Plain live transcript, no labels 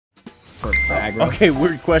For aggro. Okay,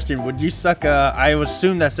 weird question. Would you suck I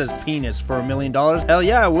assume that says penis for $1 million? Hell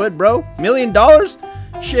yeah, I would, bro. $1 million?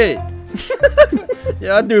 Shit.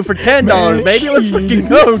 Yeah, I'd do it for $10, man, baby. Let's freaking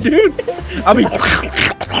go, dude. I'll be.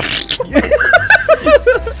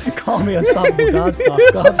 Call me unstoppable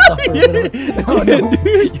Gobstopper. Yeah. Oh no.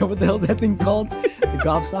 Yo, what the hell is that thing called? The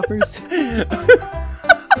Gobstoppers?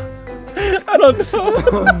 I don't know.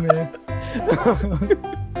 Oh man.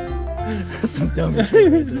 That's some dumb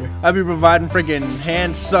shit right there. I'd be providing freaking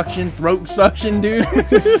hand suction, throat suction, dude.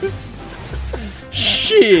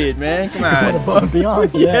 Shit, man. Come on. Above and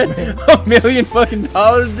beyond for Yeah, that, man. $1 million fucking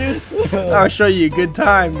dollars, dude. I'll show you a good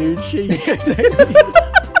time, dude. Shit.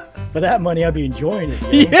 For that money, I'd be enjoying it. Yo.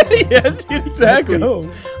 Yeah, dude, exactly. Let's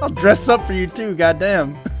go. I'll dress up for you too,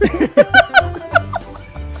 goddamn.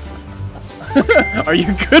 Are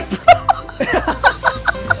you good, bro?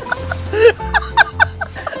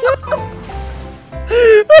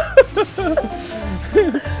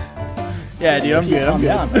 Yeah, dude, I'm good. I'm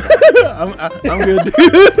good. I'm good,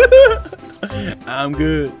 dude. I'm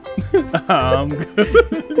good. I'm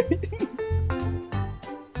good.